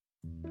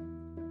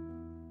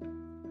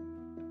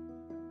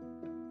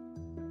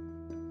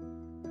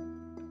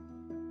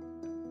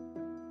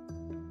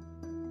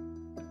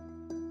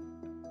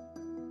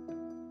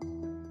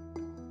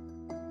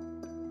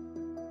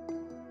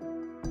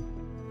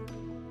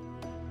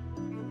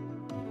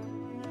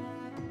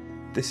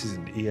This is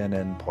an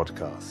ENN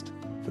podcast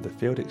for the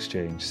Field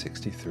Exchange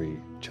 63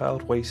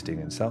 Child Wasting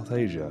in South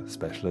Asia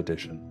Special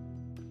Edition.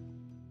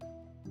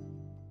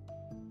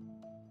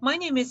 My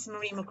name is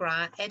Marie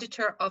McGrath,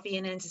 editor of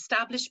ENN's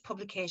established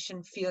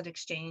publication Field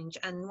Exchange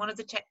and one of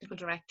the technical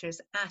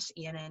directors at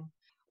ENN.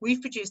 We've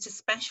produced a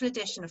special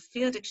edition of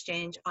Field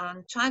Exchange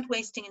on child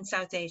wasting in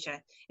South Asia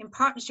in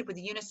partnership with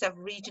the UNICEF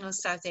Regional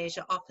South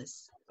Asia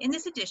Office. In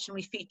this edition,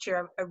 we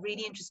feature a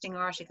really interesting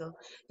article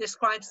that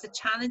describes the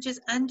challenges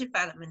and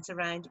developments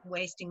around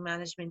wasting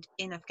management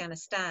in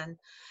Afghanistan.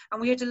 And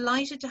we are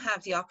delighted to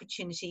have the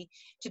opportunity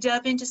to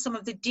delve into some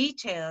of the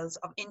details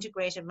of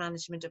integrated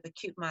management of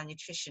acute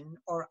malnutrition,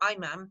 or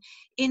IMAM,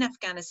 in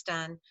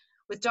Afghanistan,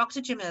 with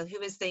Dr. Jamil,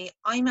 who is the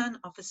IMAN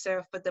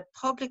officer for the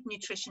Public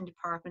Nutrition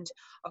Department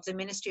of the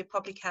Ministry of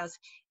Public Health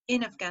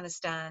in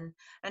Afghanistan.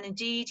 And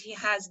indeed, he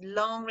has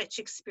long, rich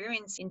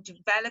experience in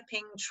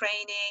developing,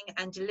 training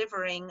and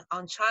delivering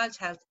on child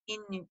health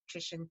in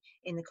nutrition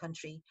in the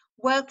country.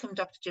 Welcome,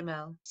 Dr.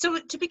 Jamil. So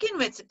to begin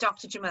with,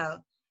 Dr.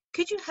 Jamil,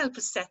 could you help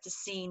us set the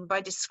scene by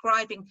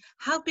describing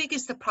how big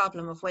is the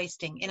problem of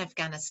wasting in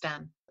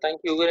Afghanistan? Thank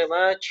you very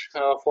much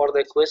for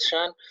the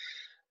question.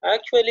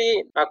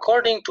 Actually,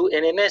 according to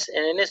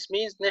NNS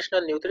means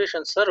National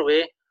Nutrition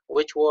Survey,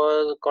 which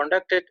was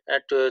conducted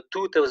at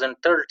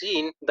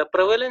 2013, the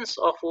prevalence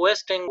of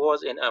wasting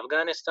was in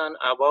Afghanistan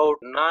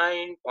about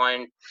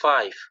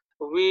 9.5.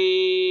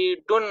 We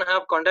don't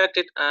have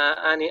conducted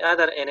any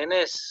other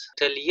NNS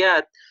till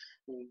yet,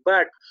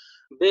 but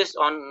based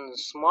on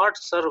SMART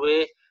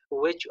survey,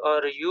 which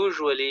are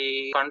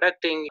usually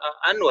conducting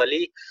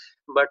annually,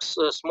 but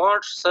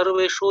SMART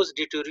survey shows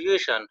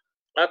deterioration.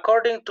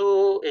 According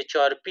to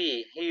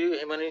HRP,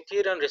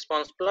 Humanitarian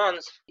Response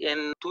Plans,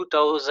 in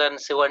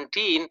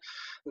 2017,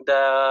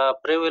 the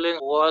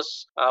prevalence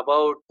was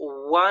about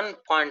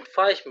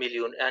 1.5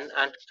 million,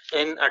 and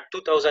in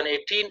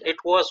 2018, it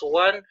was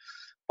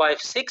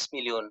 1.56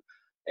 million.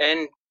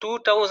 In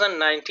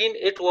 2019,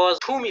 it was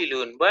 2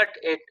 million, but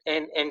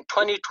in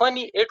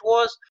 2020, it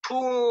was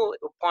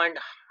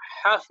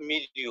 2.5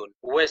 million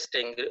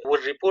wasting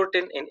were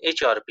reported in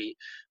HRP,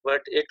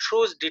 but it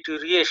shows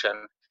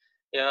deterioration.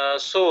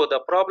 So the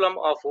problem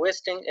of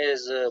wasting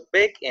is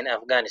big in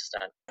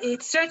Afghanistan.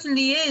 It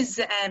certainly is,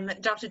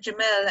 Dr.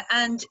 Jamil,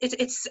 and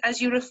it's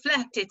as you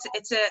reflect,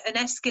 it's an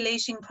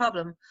escalating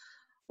problem.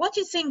 What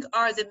do you think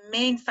are the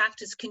main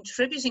factors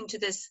contributing to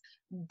this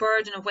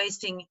burden of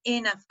wasting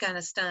in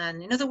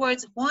Afghanistan? In other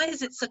words, why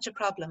is it such a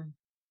problem?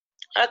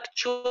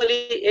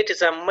 Actually, it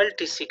is a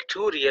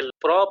multi-sectorial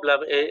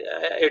problem.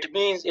 It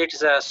means it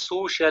is a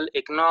social,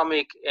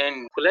 economic,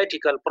 and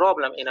political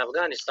problem in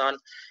Afghanistan.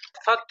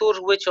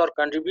 Factors which are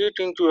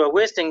contributing to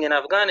wasting in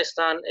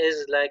Afghanistan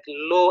is like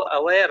low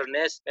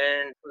awareness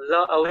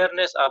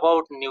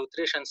about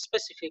nutrition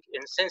specific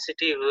and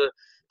sensitive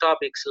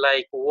topics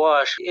like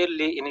WASH,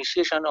 early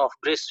initiation of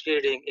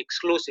breastfeeding,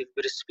 exclusive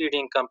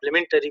breastfeeding,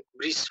 complementary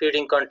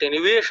breastfeeding,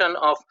 continuation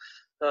of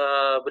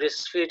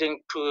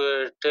breastfeeding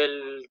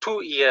till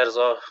 2 years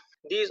of.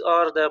 These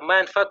are the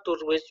main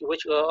factors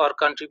which are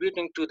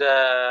contributing to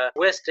the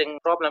wasting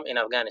problem in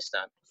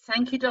Afghanistan.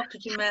 Thank you, Dr.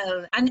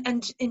 Jamil.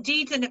 And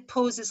indeed, then it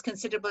poses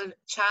considerable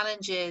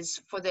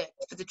challenges for the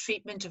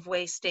treatment of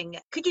wasting.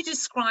 Could you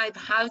describe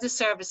how the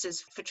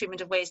services for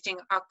treatment of wasting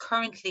are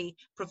currently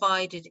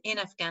provided in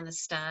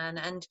Afghanistan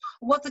and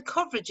what the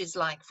coverage is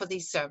like for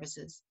these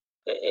services?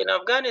 In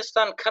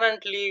Afghanistan,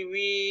 currently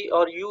we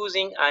are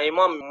using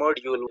IMAM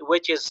module,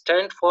 which is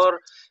stand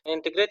for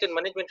Integrated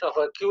Management of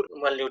Acute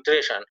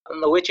Malnutrition,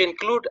 which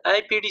include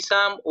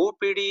IPD-SAM,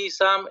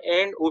 OPD-SAM,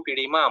 and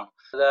OPD-MAM.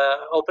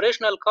 The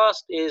operational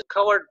cost is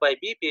covered by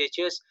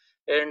BPHS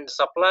and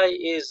supply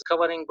is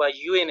covering by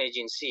UN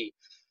agency.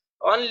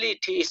 Only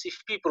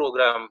TSFP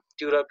program,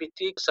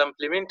 therapeutic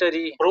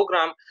supplementary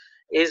program,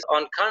 is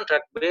on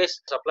contract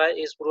based. Supply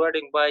is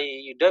provided by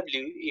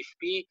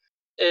WFP.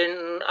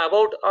 In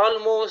about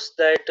almost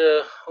that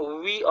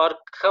we are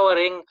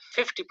covering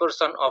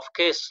 50% of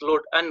case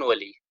load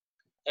annually,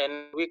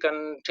 and we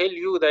can tell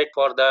you that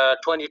for the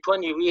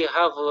 2020 we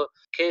have a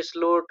case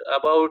load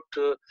about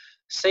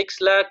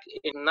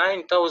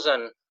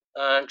 6,09,000,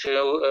 and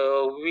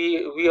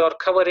we are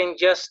covering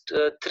just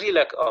 3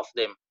 lakh of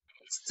them.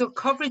 So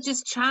coverage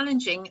is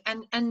challenging,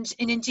 and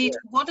indeed,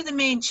 what are the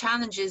main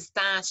challenges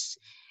that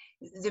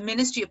the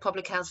Ministry of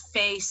Public Health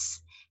face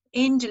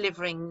in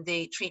delivering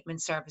the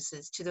treatment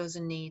services to those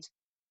in need?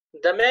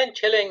 The main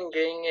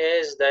challenging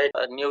is that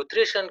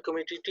nutrition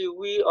community,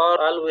 we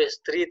are always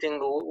treating,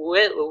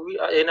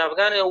 in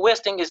Afghanistan,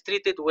 wasting is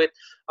treated with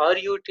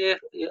RUTF,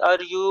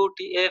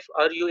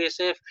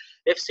 RUSF,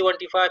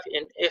 F75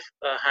 and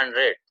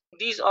F100.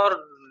 These are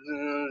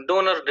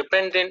donor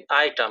dependent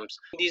items.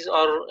 These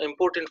are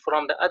imported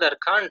from the other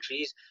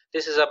countries.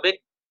 This is a big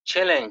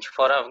challenge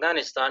for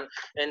Afghanistan.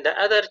 And the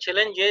other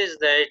challenge is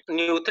that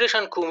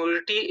nutrition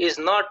community is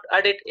not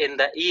added in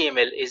the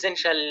EML,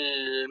 essential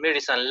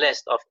medicine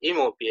list of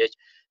MOPH.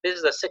 This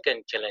is the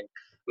second challenge.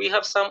 We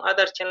have some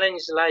other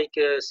challenges like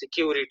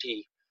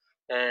security,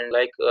 and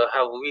like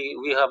how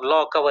we have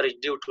low coverage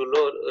due to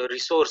low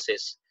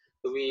resources.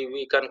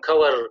 we can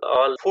cover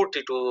all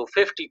 40 to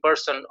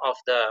 50% of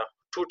the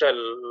total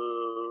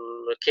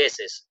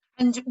cases.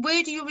 And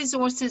where do your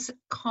resources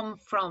come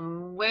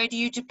from? Where do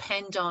you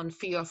depend on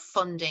for your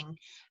funding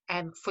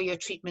for your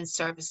treatment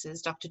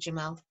services, Dr.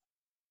 Jamal?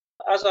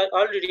 As I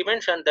already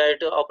mentioned,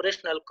 that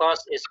operational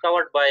cost is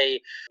covered by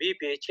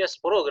BPHS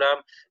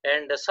program,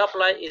 and the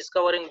supply is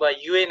covering by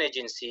UN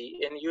agency.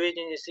 In UN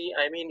agency,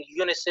 I mean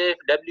UNICEF,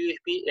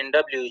 WFP, and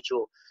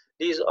WHO.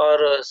 These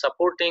are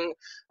supporting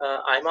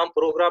IMAM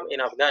program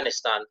in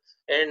Afghanistan.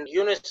 And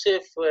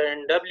UNICEF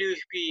and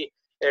WFP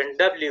and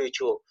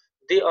WHO,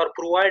 they are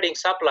providing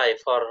supply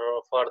for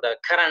the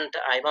current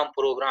IMAM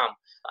program.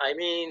 I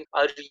mean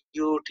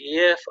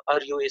RUTF,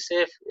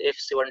 RUSF,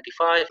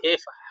 F-75,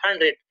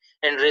 F-100,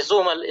 and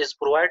Resomal is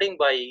providing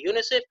by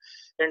UNICEF,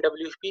 and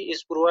WFP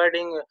is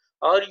providing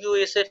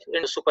RUSF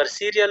and super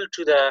serial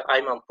to the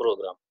IMAM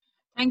program.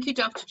 Thank you,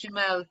 Dr.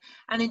 Jamal.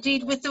 And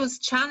indeed, with those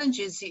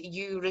challenges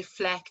you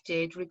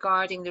reflected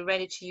regarding the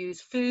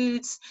ready-to-use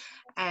foods,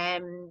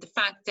 the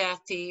fact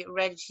that the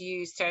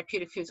ready-to-use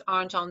therapeutic foods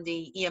aren't on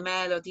the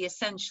EML or the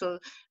essential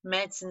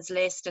medicines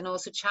list, and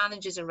also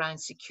challenges around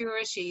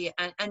security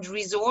and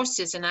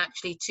resources, and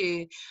actually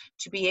to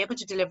be able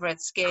to deliver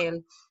at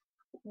scale.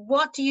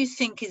 What do you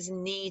think is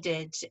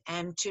needed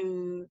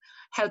to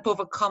help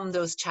overcome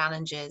those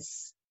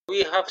challenges?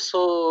 We have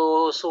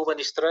so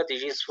many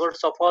strategies.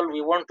 First of all,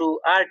 we want to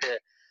add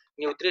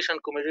nutrition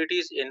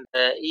commodities in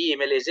the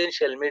EML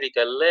essential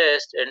medical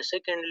list, and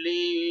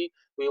secondly,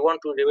 we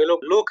want to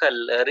develop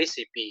local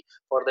recipe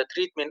for the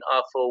treatment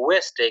of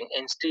wasting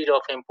instead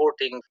of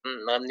importing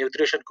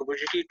nutrition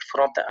commodity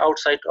from the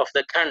outside of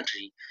the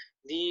country.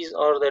 These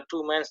are the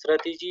two main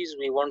strategies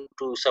we want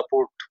to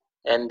support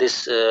in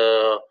this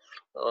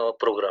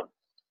program.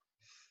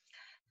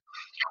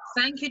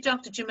 Thank you,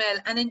 Dr.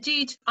 Jamal. And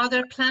indeed, are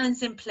there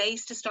plans in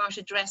place to start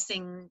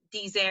addressing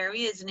these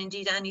areas, and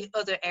indeed any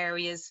other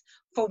areas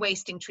for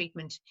wasting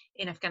treatment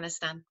in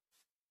Afghanistan?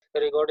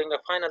 Regarding the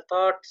final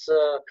thoughts,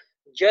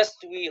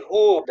 just we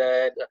hope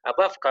that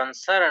above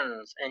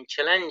concerns and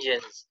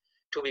challenges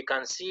to be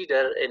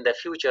considered in the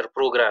future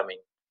program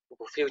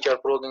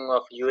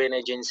of UN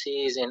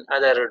agencies and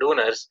other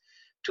donors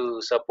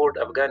to support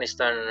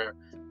Afghanistan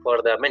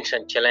for the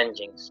mentioned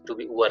challenges to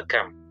be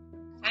overcome.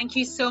 Thank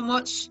you so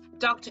much,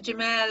 Dr.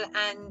 Jamal,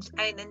 and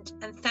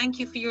thank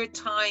you for your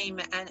time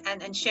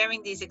and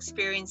sharing these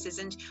experiences.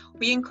 And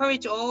we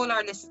encourage all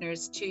our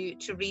listeners to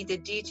read the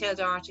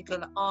detailed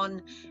article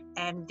on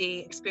the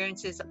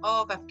experiences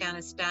of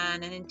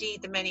Afghanistan, and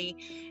indeed the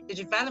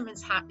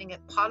developments happening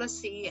at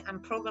policy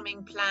and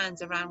programming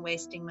plans around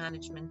wasting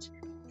management.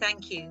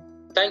 Thank you.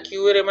 Thank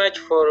you very much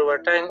for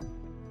your time.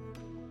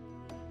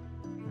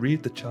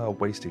 Read the Child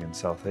Wasting in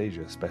South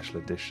Asia Special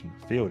Edition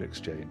Field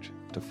Exchange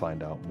to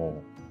find out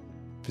more.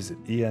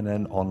 Visit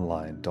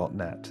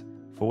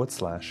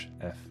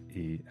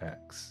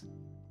ennonline.net/FEX.